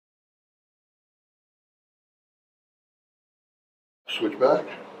Switch back.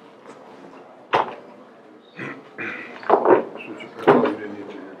 Switch it back. Oh, you didn't need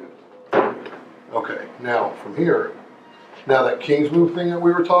to. You're good. Okay, now from here, now that King's move thing that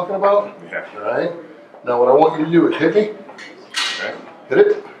we were talking about. Yeah. All right. Now what I want you to do is hit me. Okay. Hit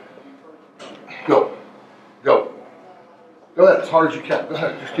it. Go. Go. Go ahead as hard as you can. Go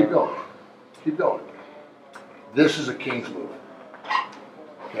ahead. Just keep going. Keep going. This is a King's move.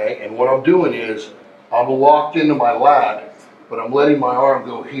 Okay, and what I'm doing is I'm locked into my lat, but I'm letting my arm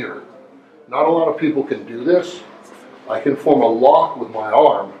go here. Not a lot of people can do this. I can form a lock with my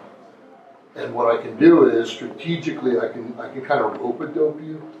arm, and what I can do is strategically I can kind of rope-a-dope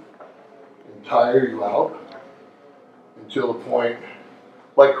you and tire you out until the point,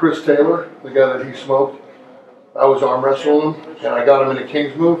 like Chris Taylor, the guy that he smoked. I was arm wrestling him, and I got him in a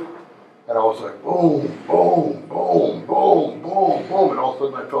King's move, and I was like, boom, boom, boom, boom, boom, boom, and all of a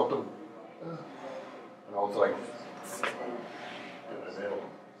sudden I felt him, and I was like, and I nailed him.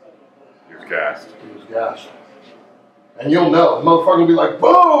 He was gassed. He was gassed. And you'll know, the motherfucker will be like,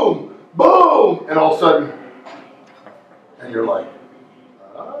 boom, boom, and all of a sudden, and you're like,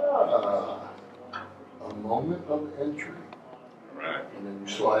 a moment of entry. Right. And then you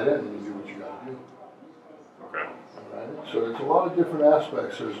slide in and you do what you gotta do. Okay. Right? So there's a lot of different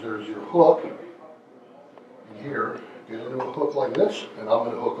aspects. There's your hook in here. Get into a hook like this, and I'm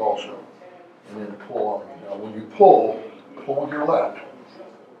gonna hook also. And then pull on me. Now when you pull with your lat.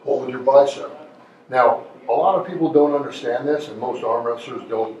 Pull with your bicep. Now, a lot of people don't understand this, and most arm wrestlers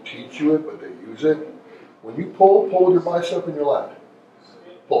don't teach you it, but they use it. When you pull with your bicep and your lat.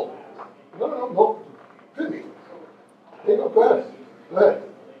 Pull. No. Hit me. Hey, go ahead. Go ahead.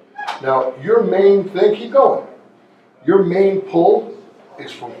 Now, your main thing, keep going. Your main pull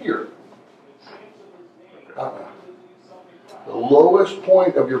is from here. The lowest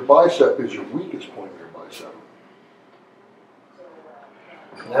point of your bicep is your weakest point of your bicep.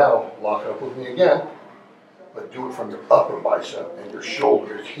 Now, lock up with me again, but do it from your upper bicep and your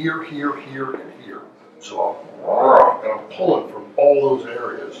shoulders. Here, here, here, and here. So I'm pulling from all those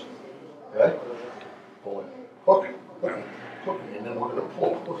areas. Okay? Pull it. Hook. Hook. And then we're going to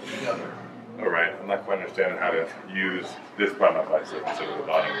pull. Hook together. All right. I'm not quite understanding how to use this part of my bicep instead of the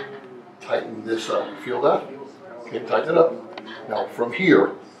bottom. Tighten this up. You feel that? Okay, tighten it up. Now from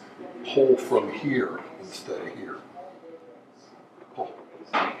here, pull from here instead of here. Pull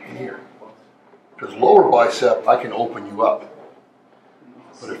in here. Because lower bicep, I can open you up.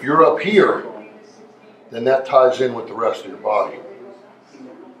 But if you're up here, then that ties in with the rest of your body.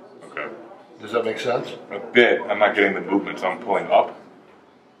 Okay. Does that make sense? A bit. I'm not getting the movement, so I'm pulling up.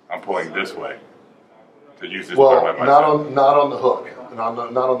 I'm pulling this way to use this part of my bicep. Not on the hook. Not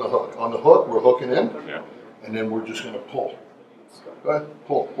on the hook. On the hook, we're hooking in, Yeah. and then we're just going to pull. Go ahead,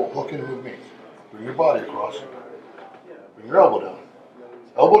 pull, hook in with me. Bring your body across. Bring your elbow down.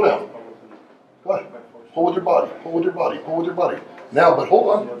 Elbow down. Go ahead. Pull with your body. Pull with your body. Pull with your body. Now, but hold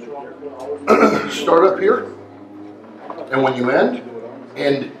on. Start up here, and when you end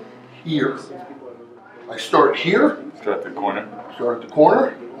here. I start here. Start at the corner. Start at the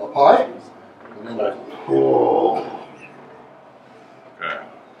corner, up high, and then I pull. Okay.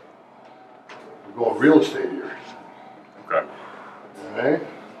 We're going real estate here. Okay. Alright?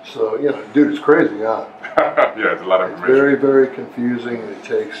 So, dude, it's crazy, huh? Yeah, it's a lot of information. Very, very confusing, and it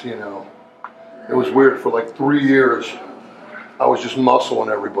takes, it was weird. For like 3 years, I was just muscling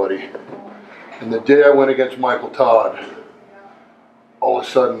everybody. And the day I went against Michael Todd, all of a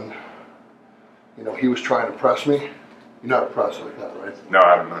sudden, he was trying to press me. You're not a press like that, right? No,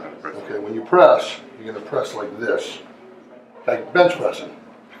 I don't know how to press. Okay, when you press, you're going to press like this. Like bench pressing.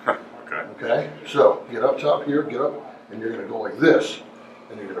 Okay. Okay? So, get up top here, get up, and you're going to go like this,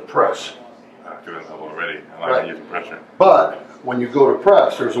 and you're going to press. I'm doing that already. I like using pressure. But, when you go to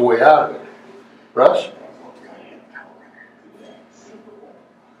press, there's a way out of it. Press.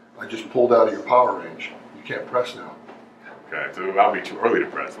 I just pulled out of your power range. You can't press now. Okay, so I'll be too early to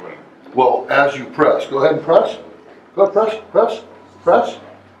press, wouldn't it? Well, as you press, go ahead and press. Go ahead, press.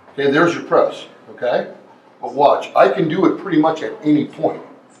 Okay, there's your press, okay? But watch, I can do it pretty much at any point.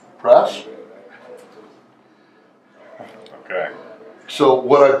 Press. Okay. So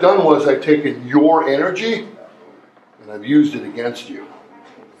what I've done was I've taken your energy and I've used it against you.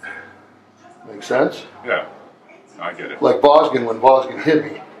 Make sense? Yeah, I get it. Like Vosgin, when Vosgin hit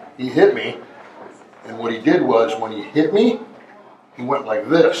me, he hit me, and what he did was when he hit me, he went like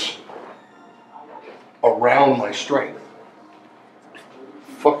this around my strength.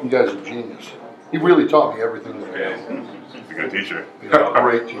 Fucking guy's a genius. He really taught me everything that I know. He's a good teacher. He's a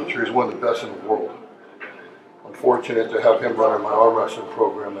great teacher. He's one of the best in the world. I'm fortunate to have him running my arm wrestling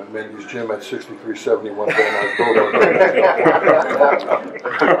program at Mendy's Gym at 6371 Van Nuys Boulevard.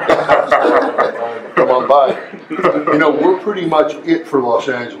 Come on by. You know, we're pretty much it for Los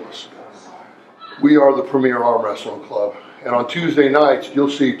Angeles. We are the premier arm wrestling club. And on Tuesday nights, you'll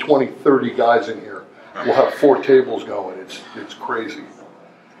see 20, 30 guys in here. We'll have 4 tables going. It's crazy.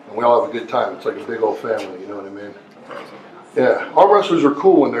 And we all have a good time. It's like a big old family, you know what I mean? Yeah. Arm wrestlers are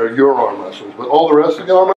cool when they're your arm wrestlers, but all the rest of the arm